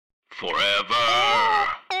Forever.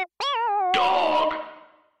 Dog.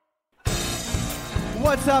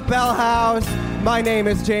 What's up, Bell House? My name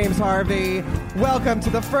is James Harvey. Welcome to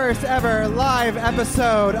the first ever live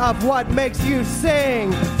episode of What Makes You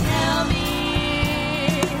Sing. Tell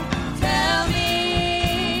me, tell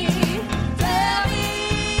me, tell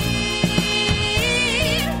me,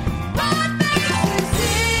 what makes you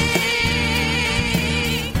sing?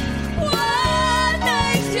 What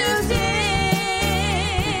makes you sing?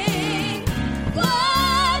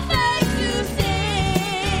 What makes you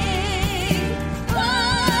sing?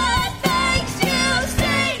 What makes you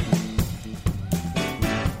sing?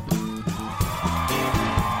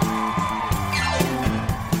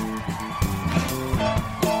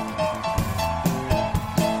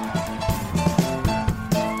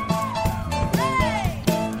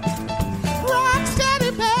 Rock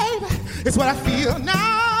steady, babe. It's what I feel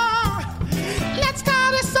now. Let's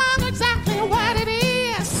call this song exactly what it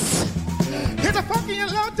is. It's a funky and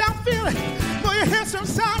low down feeling. Know your hips from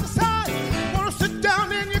side to side. Wanna sit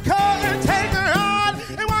down in your car and take a ride.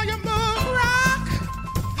 And while you move,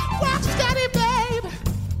 rock steady, babe.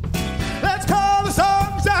 Let's call the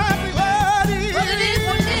song exactly what it is. What it is,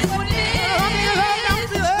 what it is, what it is. Funky and low down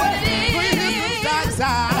feeling. What it Know your hips from side to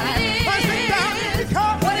side. Wanna sit down in your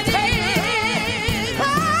car What and it take a is. ride.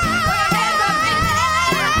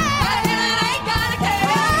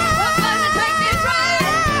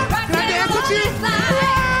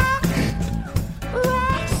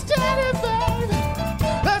 Rock steady, baby.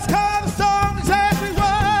 Let's call the song exactly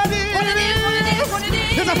what it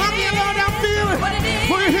is. It's a funky and low down feeling.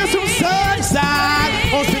 When you hear some side to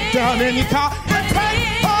side, or sit down in your car and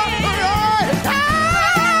take a ride.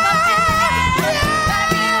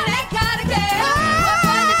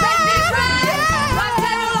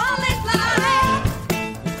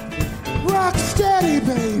 Rock steady,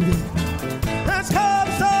 baby. Let's call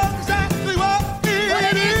the song exactly what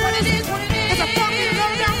it is. It's a funky and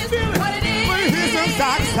low down feeling. When you hear some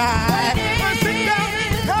side to side, or sit down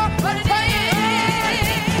in your car and take a ride.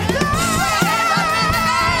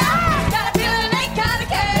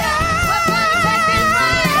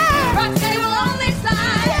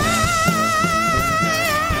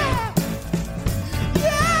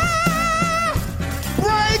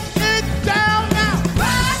 Break it down now.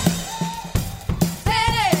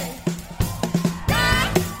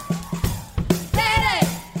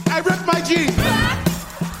 I ripped my jeans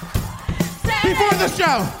before the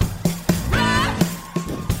show.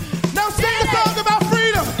 Now sing the song about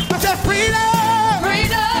freedom. I said freedom.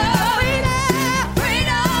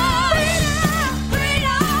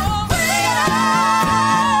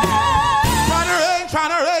 Trying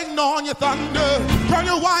to rain on your thunder. Turn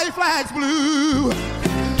your white flags blue.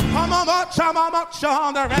 I'm a march on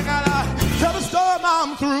the regular. Tell the storm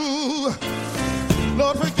I'm through.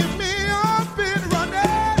 Lord, forgive me, I've been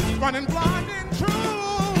running blind and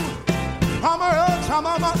true. I'm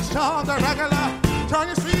a march on the regular. Turn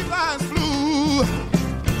your street lights blue.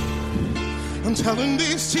 I'm telling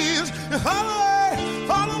these tears to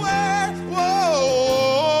fall away,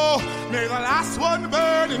 whoa. May the last one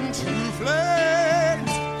burn into flames.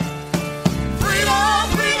 Freedom,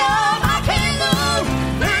 freedom, I can't lose.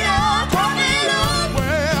 Freedom, come and lose.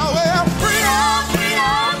 Well, freedom,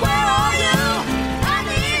 freedom, where are you? I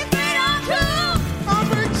need freedom too. I'm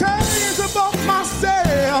big chains above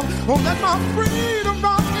myself. Won't let my freedom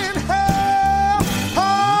run in hell.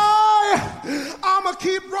 I'ma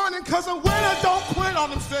keep running 'cause a winner don't quit on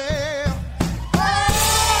himself.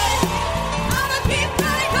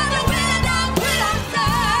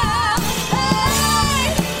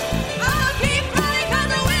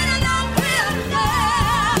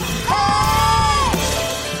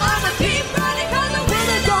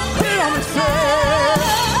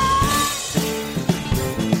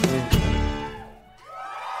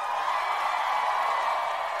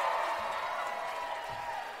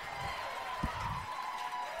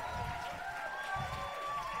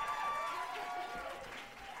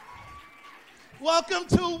 Welcome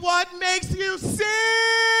to What Makes You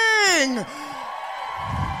Sing!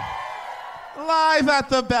 Live at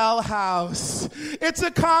the Bell House. It's a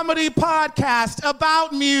comedy podcast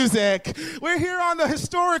about music. We're here on the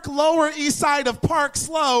historic Lower East Side of Park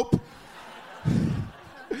Slope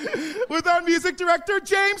with our music director,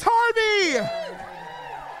 James Harvey.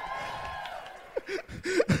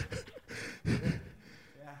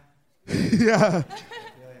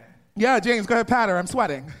 Yeah, James, go ahead, pat her. I'm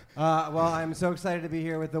sweating. Well, I'm so excited to be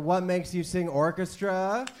here with the What Makes You Sing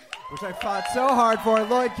Orchestra, which I fought so hard for.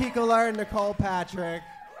 Lloyd Keekeler and Nicole Patrick.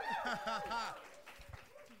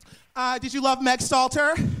 Did you love Meg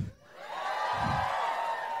Stalter?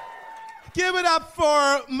 Give it up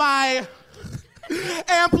for my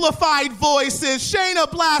amplified voices, Shayna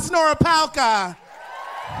Blast, Nora Palka.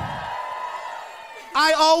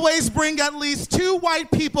 I always bring at least 2 white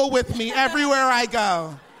people with me everywhere I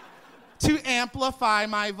go to amplify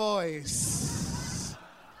my voice.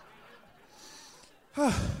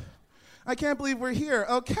 I can't believe we're here.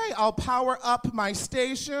 Okay, I'll power up my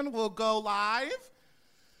station. We'll go live.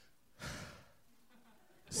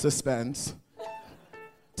 Suspense.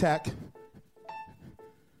 Tech.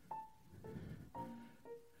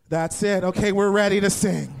 That's it. Okay, we're ready to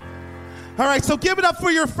sing. All right, so give it up for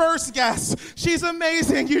your first guest. She's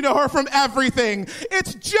amazing. You know her from everything.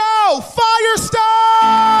 It's Jo Firestone!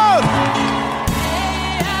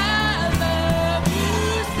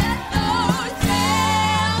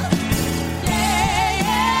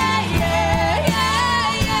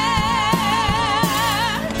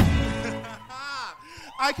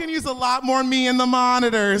 I can use a lot more me in the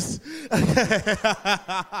monitors.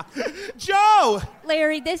 Jo!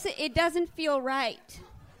 Larry, it doesn't feel right.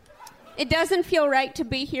 It doesn't feel right to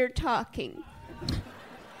be here talking.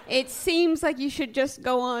 It seems like you should just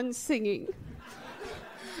go on singing.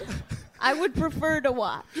 I would prefer to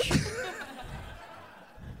watch.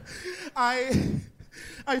 I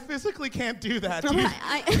physically can't do that. Do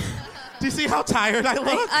you see how tired I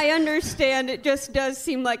look? I understand. It just does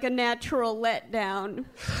seem like a natural letdown.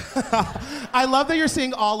 I love that you're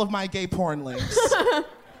seeing all of my gay porn links.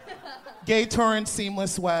 Gay torrent,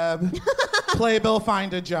 seamless web, Playbill,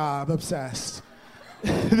 find a job, obsessed.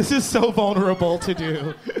 This is so vulnerable to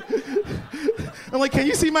do. I'm like, can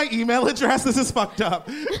you see my email address? This is fucked up.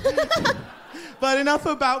 But enough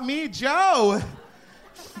about me, Jo.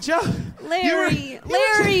 Larry,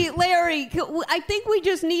 I think we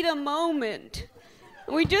just need a moment.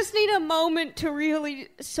 We just need a moment to really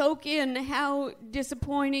soak in how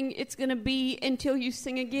disappointing it's going to be until you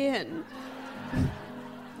sing again.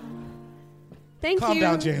 Thank you. Calm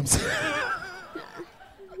down, James.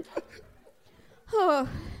 Oh,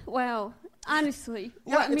 wow. Honestly.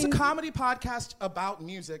 Yeah, it's a comedy podcast about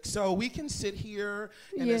music, so we can sit here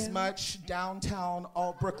in as much downtown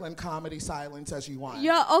alt-Brooklyn comedy silence as you want.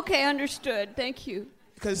 Yeah, okay, understood. Thank you.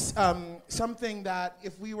 Because something that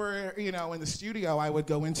if we were, in the studio, I would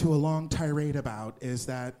go into a long tirade about is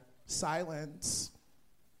that silence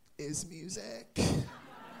is music.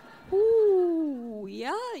 Ooh,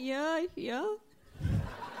 yeah.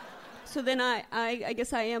 So then I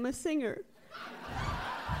guess I am a singer.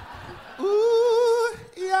 Ooh,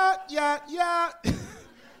 yeah.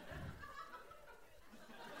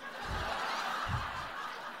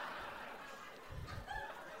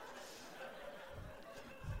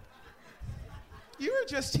 You were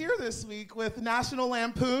just here this week with National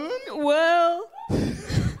Lampoon. Well,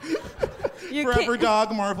 Forever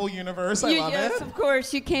Dog, Marvel Universe. I love it. Yes, of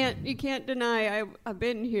course. You can't deny I've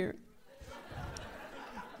been here.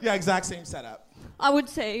 Yeah, exact same setup. I would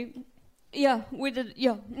say, yeah, we did.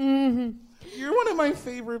 Yeah. Mm-hmm. You're one of my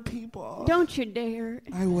favorite people. Don't you dare.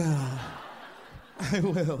 I will.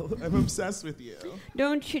 I'm obsessed with you.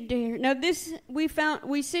 Don't you dare. Now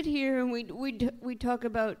we sit here and we talk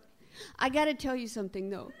about. I got to tell you something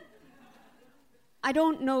though. I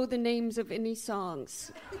don't know the names of any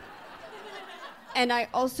songs. And I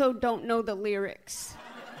also don't know the lyrics.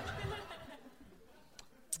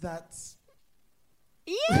 That's...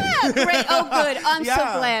 Yeah, great. Oh, good. I'm so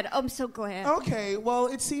glad. Okay, well,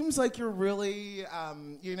 it seems like you're really,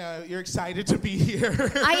 you're excited to be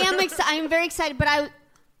here. I am I'm very excited, but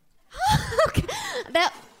okay.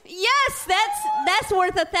 That's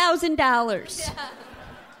worth $1,000.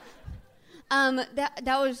 Yeah.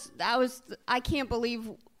 That was. I can't believe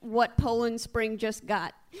what Poland Spring just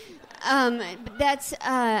got. But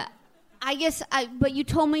you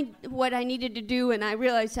told me what I needed to do, and I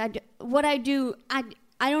realized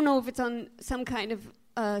I don't know if it's on some kind of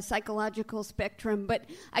psychological spectrum, but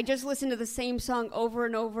I just listen to the same song over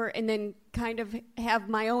and over and then kind of have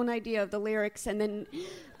my own idea of the lyrics and then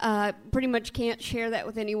pretty much can't share that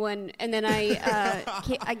with anyone. And then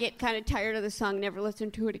I get kind of tired of the song, never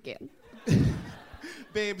listen to it again.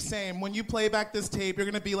 Babe, same. When you play back this tape, you're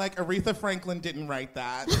going to be like, Aretha Franklin didn't write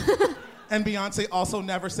that. And Beyonce also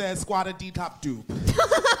never said squatta D-top dupe.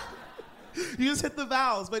 You just hit the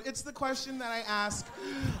vowels. But it's the question that I ask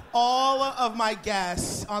all of my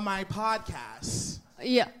guests on my podcast.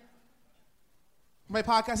 Yeah. My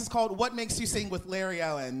podcast is called What Makes You Sing with Larry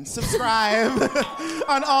Owen. Subscribe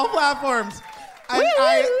on all platforms.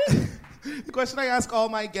 The question I ask all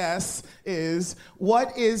my guests is,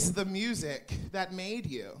 what is the music that made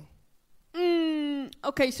you?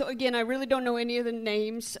 Okay, so again, I really don't know any of the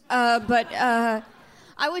names, but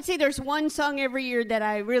I would say there's one song every year that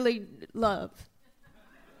I really love.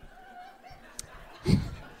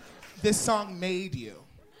 This song made you.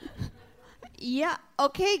 Yeah.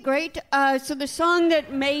 Okay. Great. So the song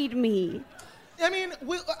that made me. I mean,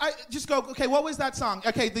 I just go, okay, what was that song?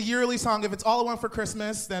 Okay, the yearly song. If it's All I Want for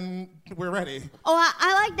Christmas, then we're ready. Oh,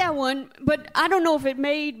 I like that one, but I don't know if it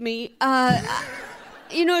made me. I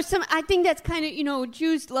think that's kind of,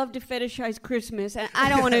 Jews love to fetishize Christmas, and I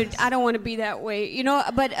don't want to. I don't want to be that way,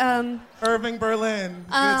 But Irving Berlin, good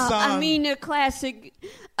song. I mean, a classic.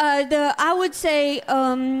 I would say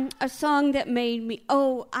a song that made me.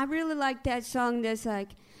 Oh, I really like that song. That's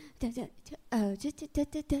like. It's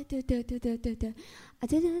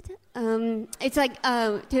like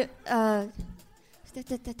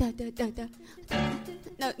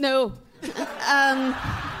no.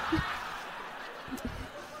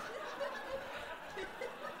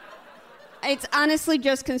 It's honestly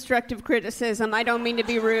just constructive criticism. I don't mean to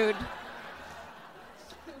be rude.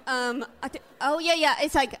 It's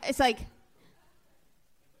like.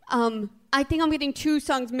 I think I'm getting two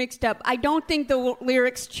songs mixed up. I don't think the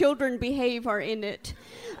lyrics "Children Behave" are in it,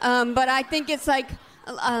 but I think it's like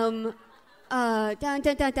that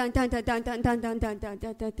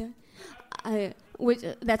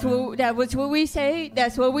was what we say.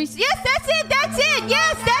 That's what we. Yes, that's it. That's it.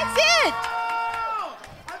 Yes, that's it.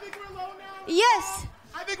 I think we're low now. Yes.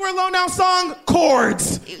 I think we're low now. Song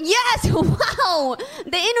chords. Yes. Wow.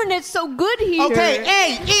 The internet's so good here. Okay.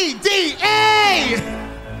 A-E-D-A.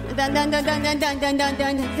 Dun dun dun dun dun dun dun dun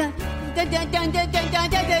dun dun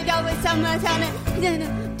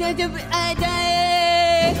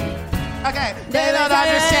Okay. They don't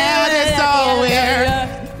understand. It's so weird.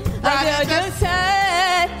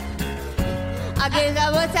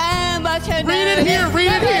 Read it here.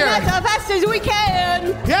 Read it here. As fast as we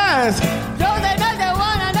can. Yes. Though they know they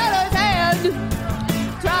want another's hand.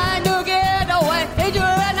 Trying to get away.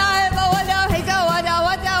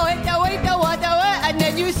 And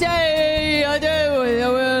then you say,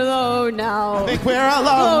 we're alone now. I think we're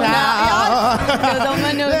alone now.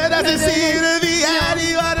 There doesn't seem to be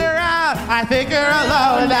anyone around. I think we're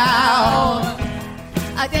alone now.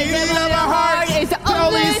 I think Beating of our heart is the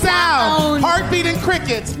only sound. Heartbeat and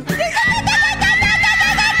crickets.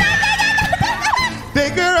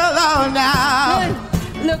 Think we're alone now.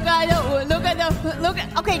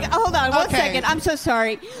 Okay, hold on one second. I'm so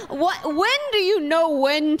sorry. When do you know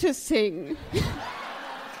when to sing?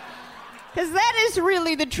 Because that is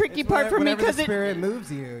really the tricky part for me. Because the spirit moves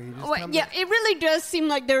you. It really does seem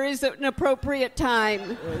like there is an appropriate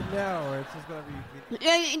time. No, it's just gonna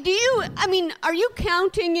be. Are you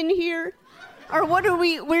counting in here? Or what are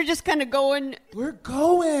we're just kind of going? We're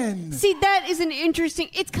going. See, that is an interesting,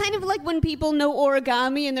 it's kind of like when people know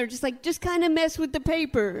origami and they're just like, just kind of mess with the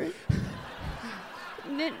paper.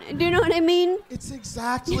 Do you know what I mean? It's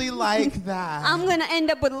exactly like that. I'm going to end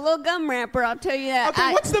up with a little gum wrapper, I'll tell you that.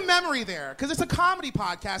 Okay, what's the memory there? Because it's a comedy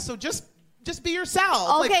podcast, so just be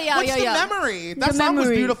yourself. Okay, what's the memory? That song was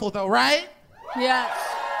beautiful, though, right? Yeah.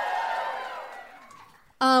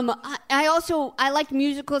 I liked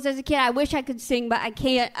musicals as a kid. I wish I could sing, but I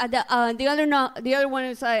can't. The other one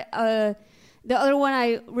is the other one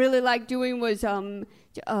I really liked doing was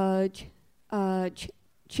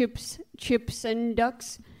Chips and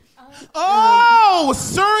Ducks. Oh,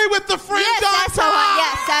 Surrey with the fringe on that's top. The one.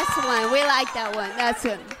 Yes, that's the one. We like that one. That's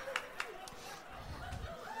it.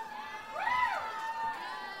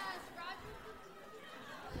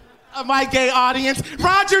 My gay audience,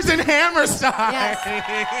 Rodgers and Hammerstein. Yes.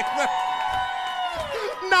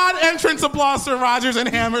 Not entrance applause for Rodgers and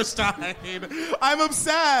Hammerstein. I'm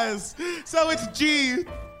obsessed. So it's G.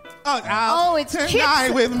 It's tonight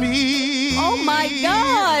Chips with me. Oh my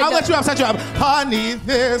God! I'll let you up. Honey,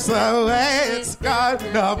 this the way it's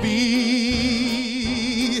gonna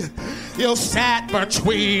be. You'll sat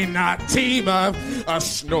between a team of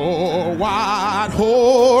Snow White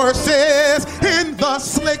horses in the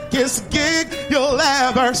slickest gig you'll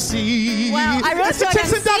ever see. Well, I wrote It's the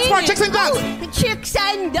Chicks and Ducks part. Chicks and Ducks. The chicks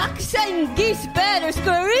and ducks and geese better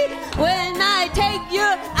scurry when I take you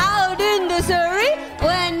out in the Surrey.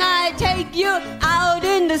 When I take you out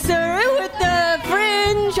in the Surrey with the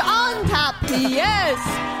fringe on top. Yes.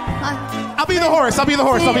 I'll be the horse.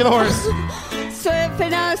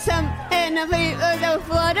 Swifting out some and the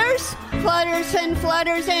flutters and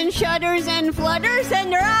flutters and shudders and flutters,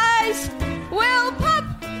 and their eyes will pop.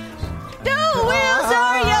 The wheels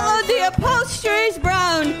are yellow, the upholstery's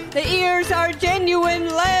brown, the ears are genuine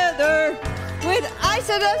leather with ice nice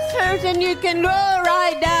of the surf, and you can roll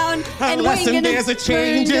right down. And Unless wing there's a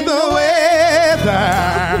change in the way. weather.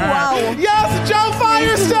 Wow. Yes, Joe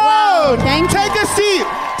Firestone. Wow, thank you. Take a seat.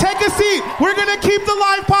 Take a seat. We're going to keep the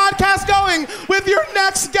live podcast going with your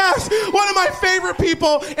next guest. One of my favorite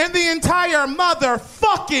people in the entire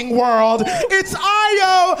motherfucking world. It's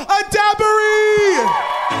Ayo Adebiri.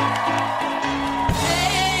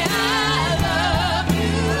 Say I love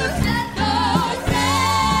you, set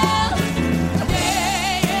yourself.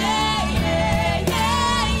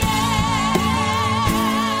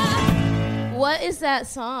 Yeah. What is that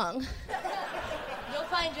song? You'll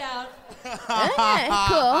find out. Okay,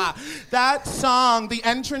 cool. That song, the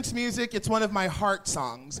entrance music, it's one of my heart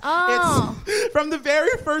songs. Oh. It's from the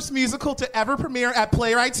very first musical to ever premiere at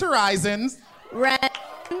Playwrights Horizons. Rent.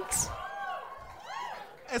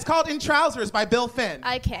 It's called In Trousers by Bill Finn.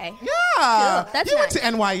 Okay. Yeah. Cool. That's you went nice.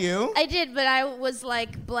 to NYU. I did, but I was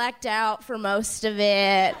like blacked out for most of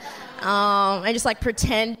it. I just like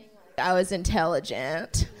pretend I was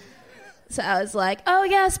intelligent. So I was like, oh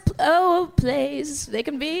yes, plays, they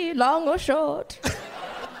can be long or short.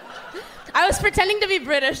 I was pretending to be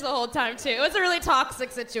British the whole time too. It was a really toxic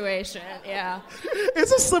situation, yeah.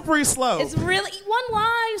 It's a slippery slope. It's really, one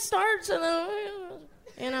lie starts and then,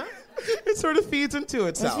 you know. It sort of feeds into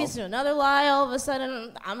This itself. leads to another lie, all of a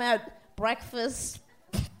sudden I'm at breakfast.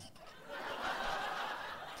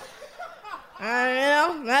 You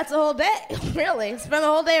know, that's a whole day, really. Spend the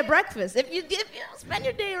whole day at breakfast. If you spend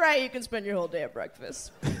your day right, you can spend your whole day at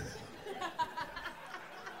breakfast.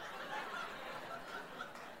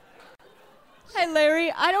 Hi,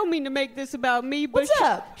 Larry. I don't mean to make this about me, but What's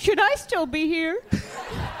up? should I still be here?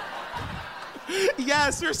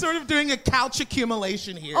 Yes, we're sort of doing a couch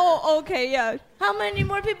accumulation here. Oh, okay, yeah. How many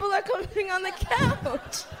more people are coming on the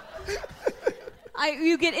couch?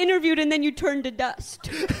 You get interviewed and then you turn to dust.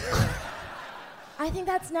 I think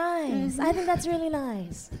that's nice. I think that's really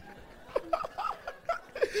nice.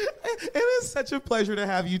 It is such a pleasure to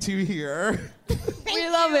have you two here. We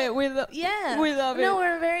love it. We love it. No,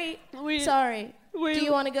 we're very sorry. Do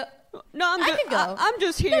you want to go? No, I can go. I'm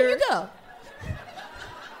just here. No, you go.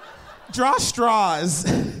 Draw straws.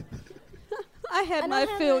 I had I my don't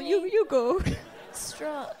have fill. any. You go.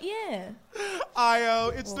 Straw. Yeah. Io,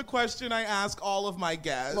 it's the question I ask all of my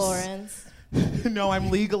guests. Lawrence. No, I'm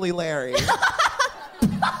legally Larry. I'm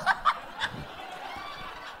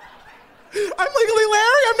legally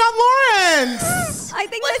Larry. I'm not Lawrence. I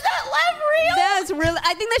think Was that live real? that's really.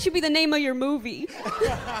 I think that should be the name of your movie.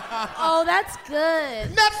 Oh, that's good.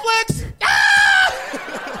 Netflix. Ah!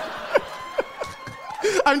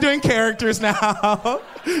 I'm doing characters now.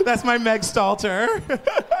 That's my Meg Stalter.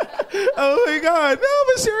 Oh my God. No,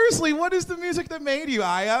 but seriously, what is the music that made you,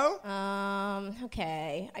 Io?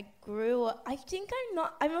 Okay. I grew up. I'm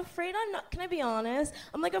afraid I'm not. Can I be honest?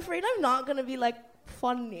 I'm like afraid I'm not gonna be like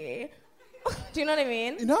funny. Do you know what I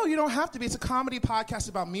mean? No, you don't have to be. It's a comedy podcast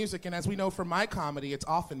about music, and as we know from my comedy, it's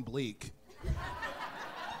often bleak.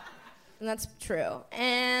 And that's true.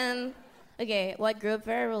 And okay, well, I grew up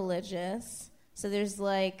very religious, so there's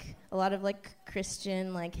like a lot of like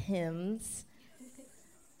Christian like hymns.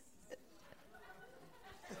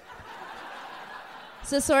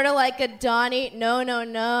 So sort of like a Donnie, no.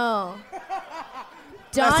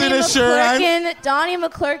 Donnie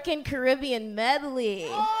McClurkin Caribbean medley.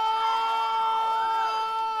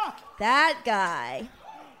 That guy.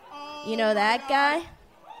 You know that guy?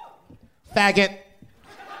 Faggot.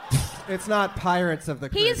 It's not Pirates of the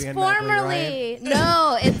Caribbean. He's medley, formerly right?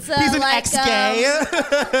 no. It's He's an like, ex-gay.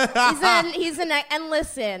 he's an and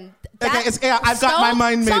listen. Okay, I've got my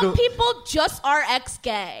mind made Some up. people just are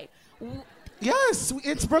ex-gay. Yes,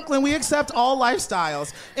 it's Brooklyn. We accept all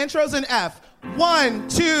lifestyles. Intros in F. 1,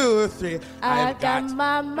 2, 3. I got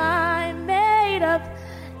my mind made up,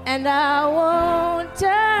 and I won't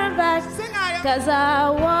turn back. Sing, Aya. Cause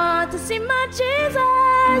I want to see my Jesus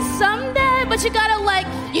someday. But I got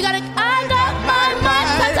my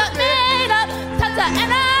mind made up,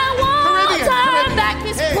 and I won't turn back.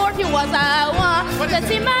 This Hey. poor few was I want What to is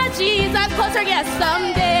see it? my Jesus closer, yes,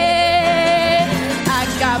 someday. I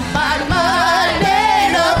got my mind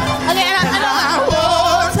made up, and I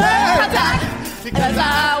won't turn back. Cause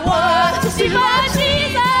I want to see my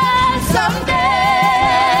Jesus someday.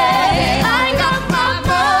 I got my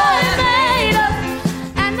mind made up,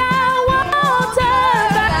 and I won't turn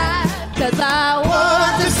back. Cause I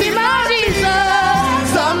want to see my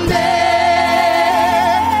Jesus someday.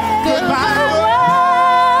 Goodbye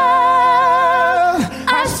world, I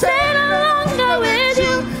stayed longer with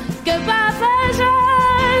you. Goodbye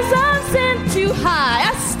pleasures, I'm sent too high.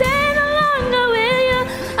 I stayed longer with you.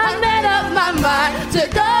 I made up my mind to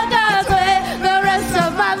go God's way. The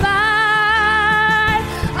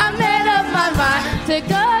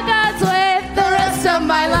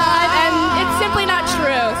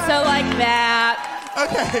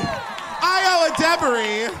Iowa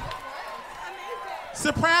Devery.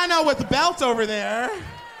 Soprano with the belt over there.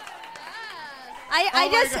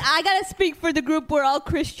 I gotta speak for the group. We're all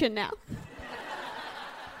Christian now.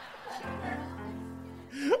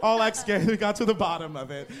 All ex-gay. We got to the bottom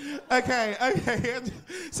of it. Okay.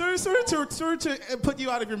 Sort of to put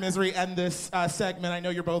you out of your misery, end this segment. I know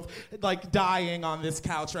you're both like dying on this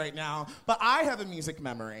couch right now, but I have a music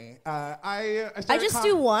memory. I just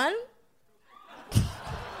do one.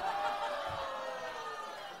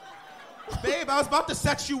 Babe, I was about to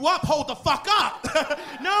set you up. Hold the fuck up.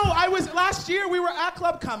 No, last year we were at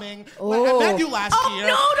Club Coming. I met you last year. Oh,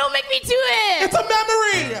 no, don't make me do it. It's a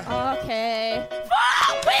memory. Okay.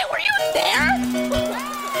 Oh, wait, were you there?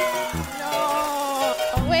 No.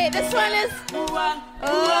 Oh, wait, this one is...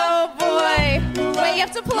 Oh, boy. Wait, you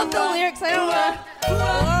have to pull up the lyrics. I don't want to...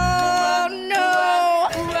 Oh,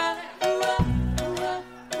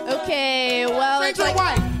 no. Okay, well, it's Stranger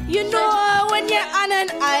like... White. You know when you're on an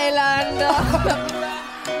island.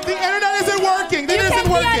 The internet isn't working. The internet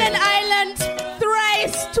isn't You can be on working. an island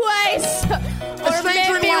thrice, twice, or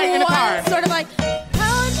stranger in maybe white in a car. once. Sort of like,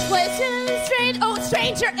 how strange? Oh,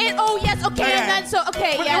 stranger in. Oh yes, okay, Okay. and then so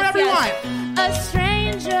okay, yes, Whatever you yes. want. A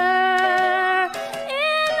stranger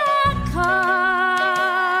in a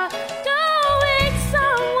car going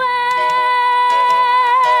somewhere,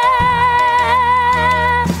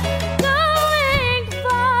 going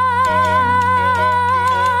far.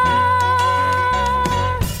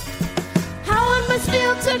 How it must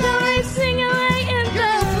feel to go racing away in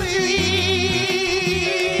the Please.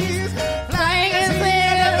 flying as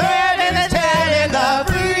clear as the bird in the tail in the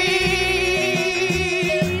breeze.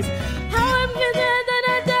 How I'm gonna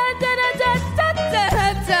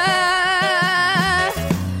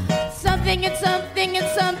something and something and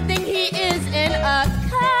something. He is in a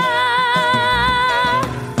car.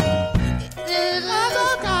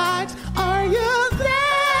 Oh God, are you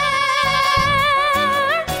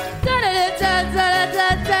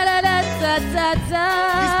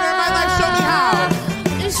You spare my life, show me how.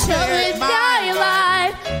 Show me my my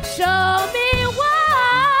life. Show me why.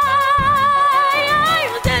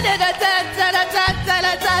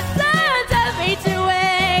 Me to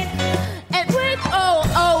wait. And with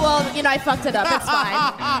well, you know I fucked it up. It's fine.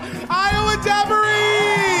 Iowa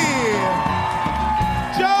Devery!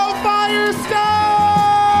 Joe Firestone!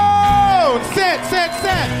 Sit.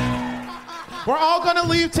 We're all gonna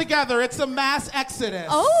leave together. It's a mass exodus.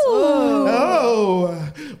 Oh.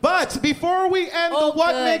 But before we end the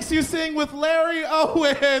What good. Makes You Sing with Larry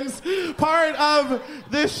Owens part of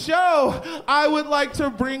this show, I would like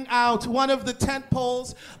to bring out one of the tent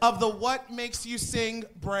poles of the What Makes You Sing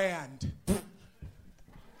brand.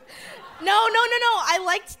 No.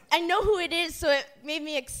 I know who it is, so it made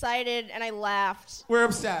me excited and I laughed. We're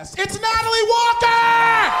obsessed. It's Natalie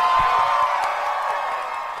Walker!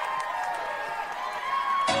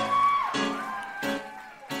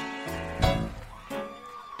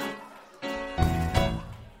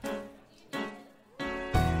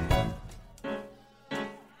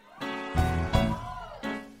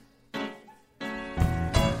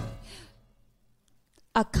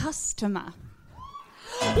 A customer.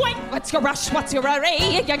 Wait, what's your rush? What's your hurry?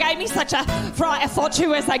 You gave me such a fright. I thought you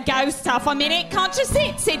was a ghost. Half a minute, can't you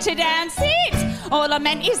sit? Sit you down, sit. All I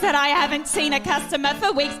meant is that I haven't seen a customer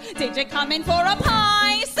for weeks. Did you come in for a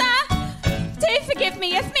pie, sir? Do forgive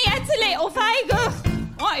me if me head's a little vague. Ugh,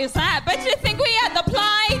 what is that? But you think we had the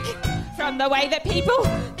plague? From the way that people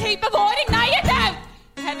keep avoiding. No, you don't.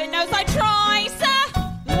 Heaven knows I try, sir.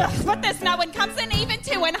 Ugh, but there's no one comes in even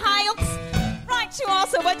to inhale. Right, you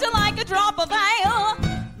also would you like a drop of ale?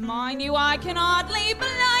 Mind you, I can hardly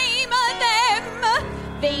blame them.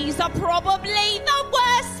 These are probably the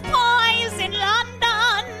worst pies in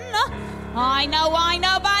London. I know why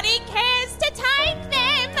nobody cares to take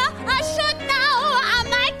them. I should know, I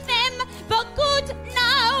make them, but good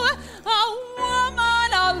no. A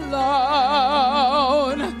woman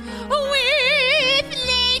alone with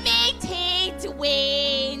limited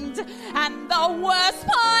wind and the worst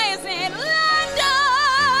pies in London.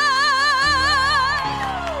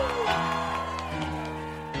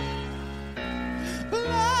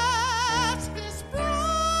 Bless this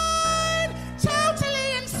bride,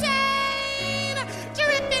 totally insane,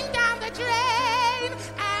 dripping down the drain,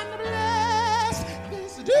 and bless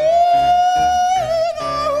this dude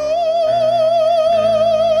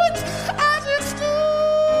as it stood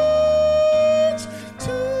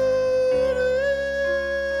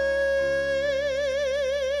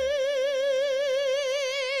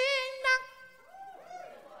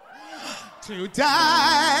to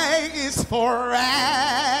die is for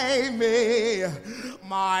Amy,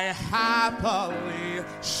 my happily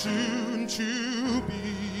soon to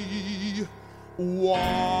be wine.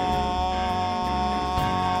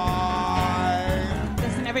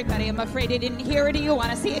 Listen, everybody, I'm afraid I didn't hear it. Do you want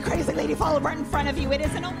to see a crazy lady fall apart in front of you? It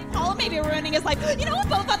isn't only Paul, maybe ruining his life. You know, we're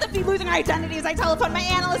both on the feet losing our identities. I telephoned my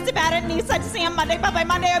analyst about it, and he said to see him Monday, but by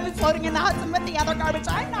Monday I'll be floating in the Hudson with the other garbage.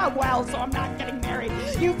 I'm not well, so I'm not getting married.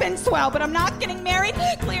 You've been swell, but I'm not getting married.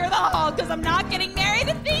 Clear the hall, because I'm not getting married.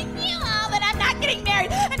 And thank you all that I'm not getting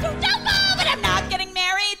married. And don't tell Mom that I'm not getting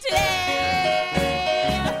married today.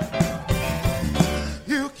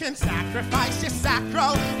 You can sacrifice your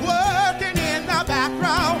sacro, working in the back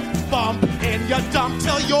row, bump in your dump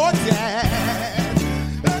till you're dead.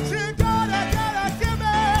 But you gotta give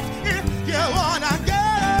it if you wanna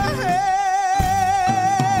get ahead.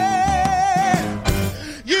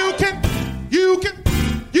 You can.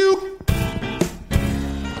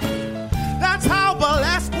 That's how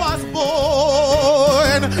Burlesque was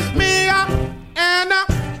born. Mia, Anna.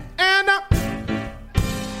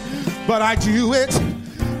 But I do it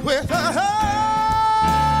with a heart.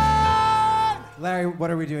 Larry, what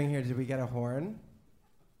are we doing here? Did we get a horn?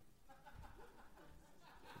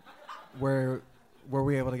 Were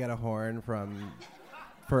we able to get a horn from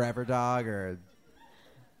Forever Dog or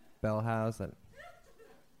Bell House?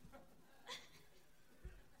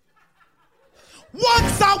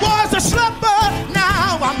 Once I was a slipper,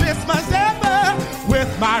 now I'm Miss Mazeppa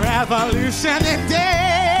with my revolution in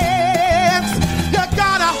dance. You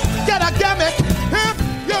gotta get a gimmick if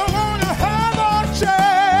you wanna have a chance.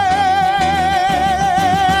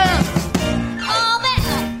 All that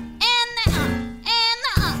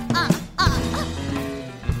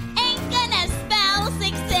ain't gonna spell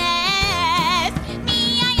success.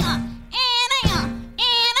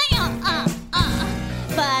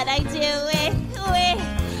 But I do it with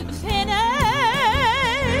finesse.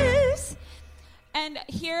 And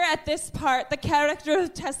here at this part, the character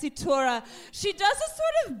of Tessitura, she does a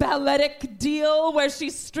sort of balletic deal where she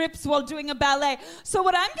strips while doing a ballet. So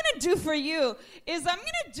what I'm going to do for you is I'm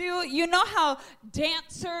going to do, you know how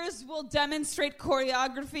dancers will demonstrate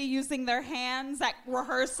choreography using their hands at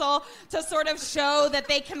rehearsal to sort of show that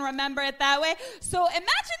they can remember it that way? So imagine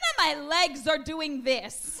that my legs are doing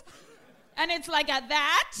this. And it's like a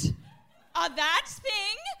that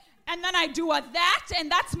thing, and then I do a that, and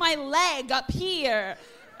that's my leg up here.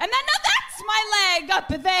 And then now that's my leg up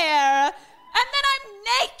there. And then I'm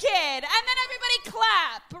naked. And then everybody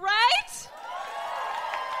clap, right?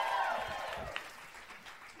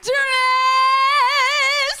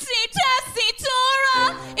 Tessitura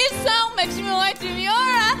is so much more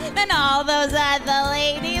demure than all those other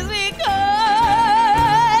ladies because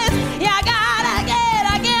you gotta get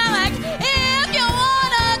a gimmick if you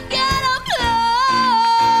wanna get applause.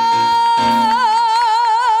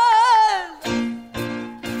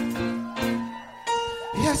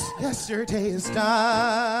 Yes, yesterday is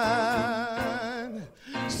done.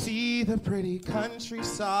 See the pretty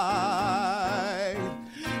countryside.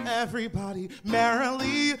 Everybody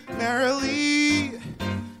merrily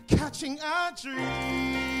catching a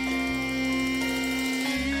dream.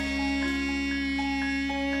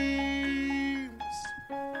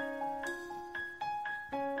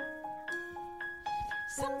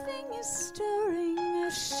 Something is stirring,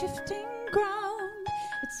 a shifting ground.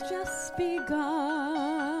 It's just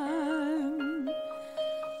begun.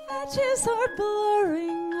 Edges are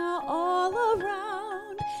blurring all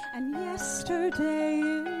around, and yesterday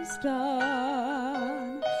is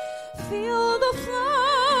done. Feel the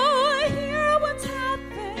flow, hear what's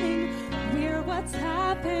happening, hear what's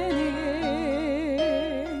happening.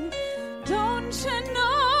 Don't you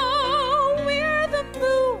know we're the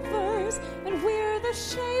movers and we're the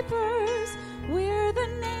shapers, we're the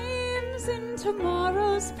names in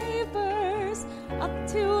tomorrow's papers, up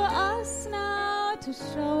to us now to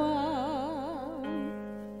show up.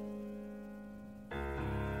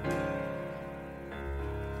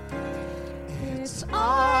 It's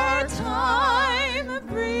our time,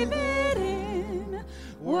 breathe it in,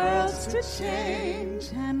 worlds to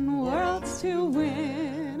change and worlds to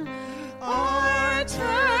win. Our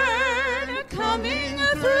turn coming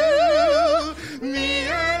through, me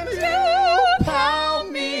and you, pal,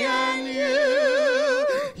 me and you.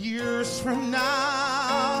 Years from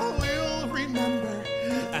now, we'll remember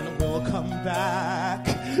and we'll come back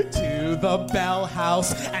to the Bell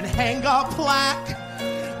House and hang a plaque.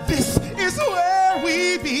 This is where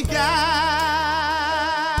we began,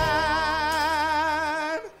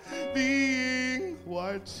 being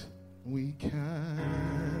what we can.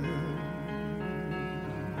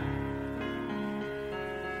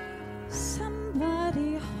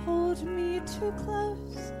 Somebody hold me too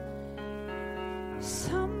close.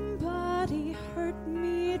 Somebody hurt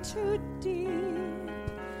me too deep.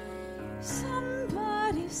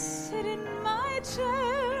 Somebody sit in my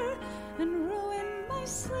chair and ruin my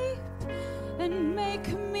sleep and make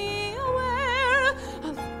me aware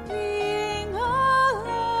of being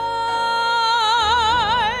alive.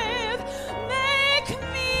 Make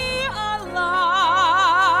me alive.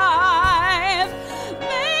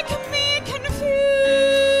 Make me confused.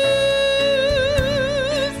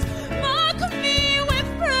 Mock me with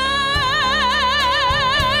praise.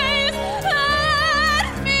 Let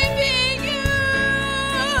me be used.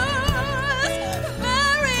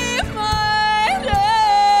 Vary my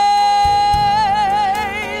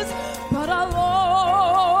days. But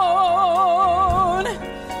alone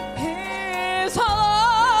is alone.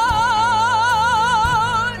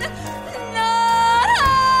 Not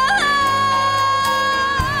alive.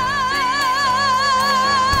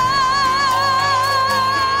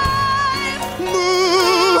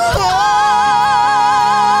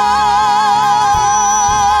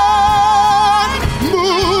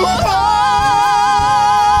 Move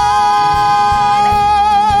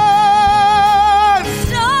on.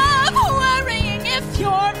 Stop worrying if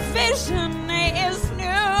your vision is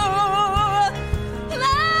new.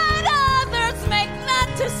 Let others make that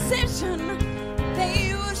decision. They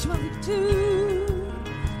usually do.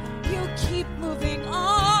 You keep moving on.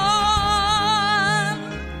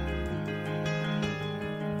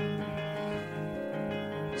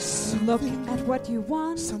 Look at what you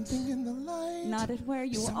want, Something in the light. not at where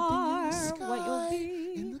you Something are, in the sky, what you'll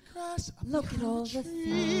in be. the grass, up Look at behind all the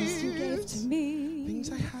things you gave to trees. me. Things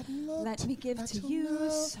I hadn't looked Let me give at to till you now.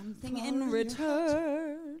 something Flower in your hat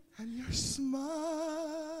return. And your smile.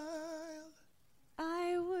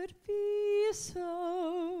 I would be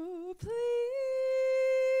so pleased.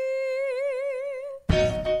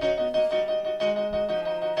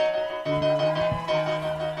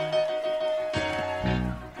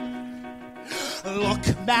 Look,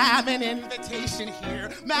 ma'am, an invitation here.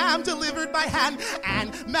 Ma'am, delivered by hand. And,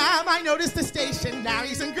 ma'am, I noticed the station. Now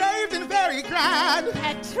he's engraved and very grand.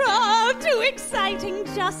 Petrol, too exciting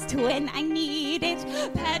just when I need it.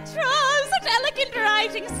 Petrol, such elegant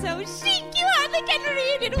writing, so chic you hardly can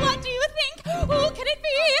read it. What do you think? Who can it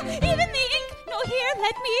be? Even the ink. No, here,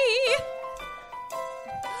 let me.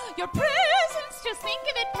 Your presence, just think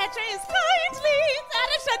of it, Petra is kindly at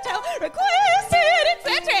a chateau, requested,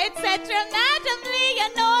 etc., etc. Madame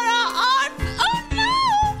Leonora Arp. Oh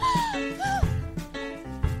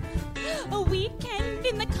no! A weekend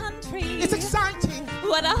in the country. It's exciting.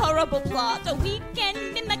 What a horrible plot. A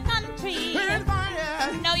weekend in the country. We're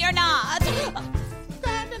invited. No, you're not.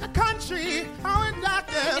 Stand in the country. How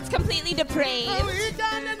inductive. It's completely A depraved.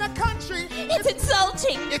 weekend in the country. It's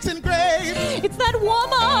insulting. It's engraved. It's that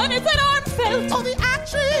woman. It's that Armfelt. Oh, the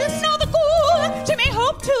actress. No, the ghoul. She may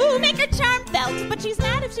hope to make her charm felt, but she's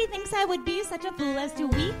mad if she thinks I would be such a fool as to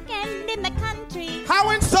weekend in the country. How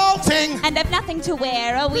insulting. And I've nothing to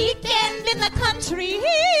wear. A weekend in the country.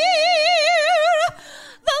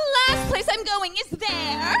 The last place I'm going is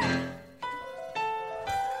there.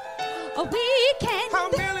 A weekend. How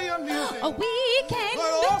merely amusing. A weekend.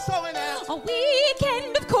 But also in it. A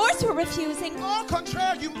weekend. Of course we're refusing. Au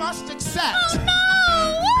contraire, you must accept. Oh no!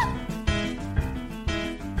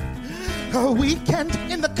 A weekend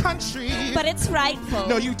in the country. But it's frightful.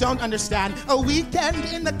 No, you don't understand. A weekend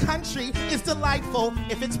in the country is delightful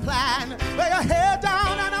if it's planned. Lay a hair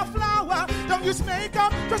down and a flower. Don't use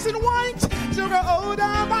makeup, dress in white. Till grow older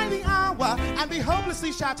by the hour. And be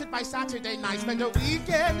hopelessly shattered by Saturday night. Spend a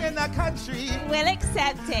weekend in the country. We'll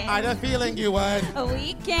accept it. I had a feeling you would. A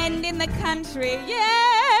weekend in the country,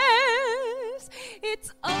 yes.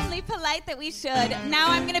 It's only polite that we should. Now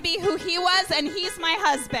I'm going to be who he was, and he's my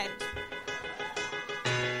husband.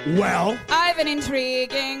 Well, I've an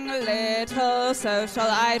intriguing little social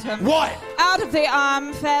item. what? Out of the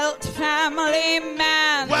Armfelt family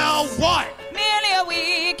man. Well, what? Merely a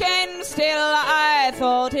weekend, still I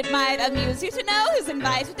thought it might amuse you to know who's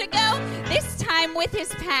invited to go. This time with his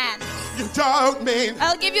pants. You don't mean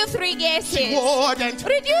I'll give you 3 guesses. she wouldn't.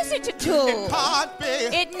 Reduce it to 2. It can't be.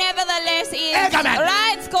 It nevertheless is. Eggman.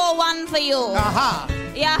 Right, score 1 for you. Aha.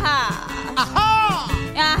 Yaha. Aha.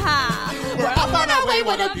 Yaha. We're up on our way.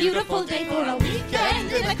 What a beautiful day for a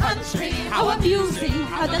weekend in the country. How amusing,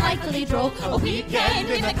 how delightfully droll. A weekend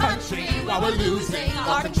in the country while we're losing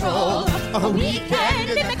our control. A weekend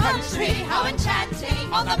in the country, how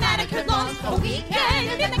enchanting on the manicured lawns. A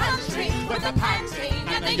weekend in the country with the panting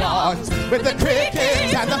and the yawns. With the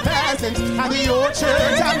crickets and the pheasants and the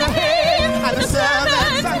orchards and the hay and the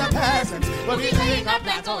servants and the peasants. We'll be laying our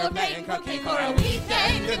plans or playing croquet For a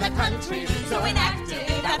weekend in the country, so inactive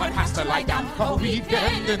that one has to lie down. a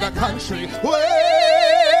weekend in the country.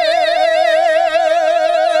 Way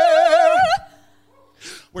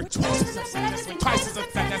We're twice as upset as we're twice as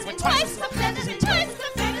upset as we're twice as upset as we're twice as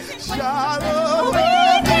upset as we're twice. Shallow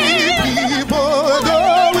people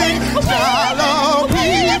going, shallow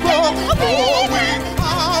people going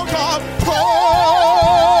out of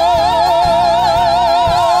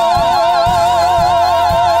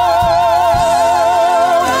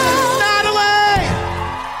home. Not away.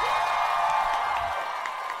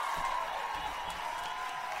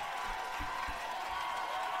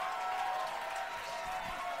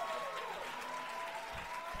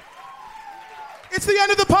 It's the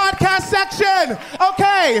end of the podcast section.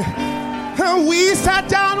 Okay. We sat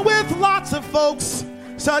down with lots of folks.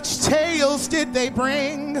 Such tales did they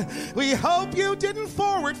bring. We hope you didn't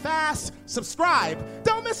forward fast. Subscribe.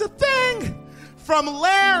 Don't miss a thing. From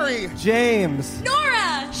Larry, James,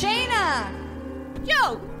 Nora, Shayna,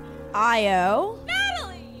 Joe, Io.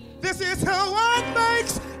 Natalie. this is what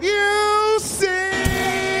makes you sing.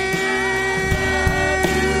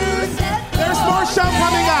 There's more show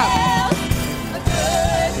coming up.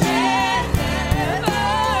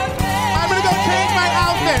 I'm gonna go change my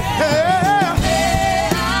outfit.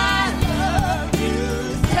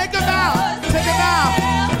 Take a bow. Take a bow.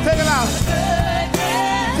 Take a bow.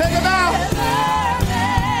 Take a bow.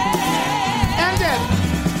 End it.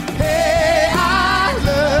 Hey, I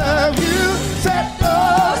love you. Set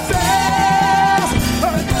those sails.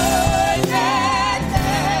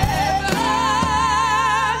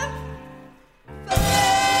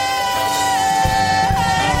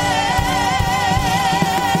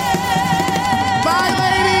 Bye,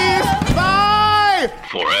 ladies. Bye.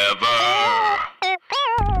 Forever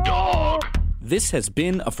Dog. This has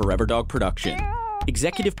been a Forever Dog production.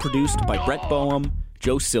 Executive produced by Brett Boehm,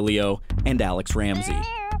 Joe Cilio, and Alex Ramsey.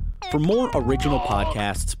 For more original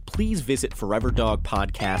podcasts, please visit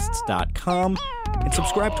foreverdogpodcasts.com and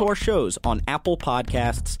subscribe to our shows on Apple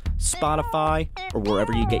Podcasts, Spotify, or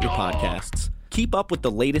wherever you get your podcasts. Keep up with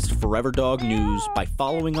the latest Forever Dog news by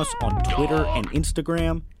following us on Twitter and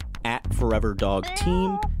Instagram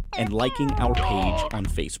 @ForeverDogTeam and liking our page on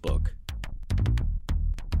Facebook.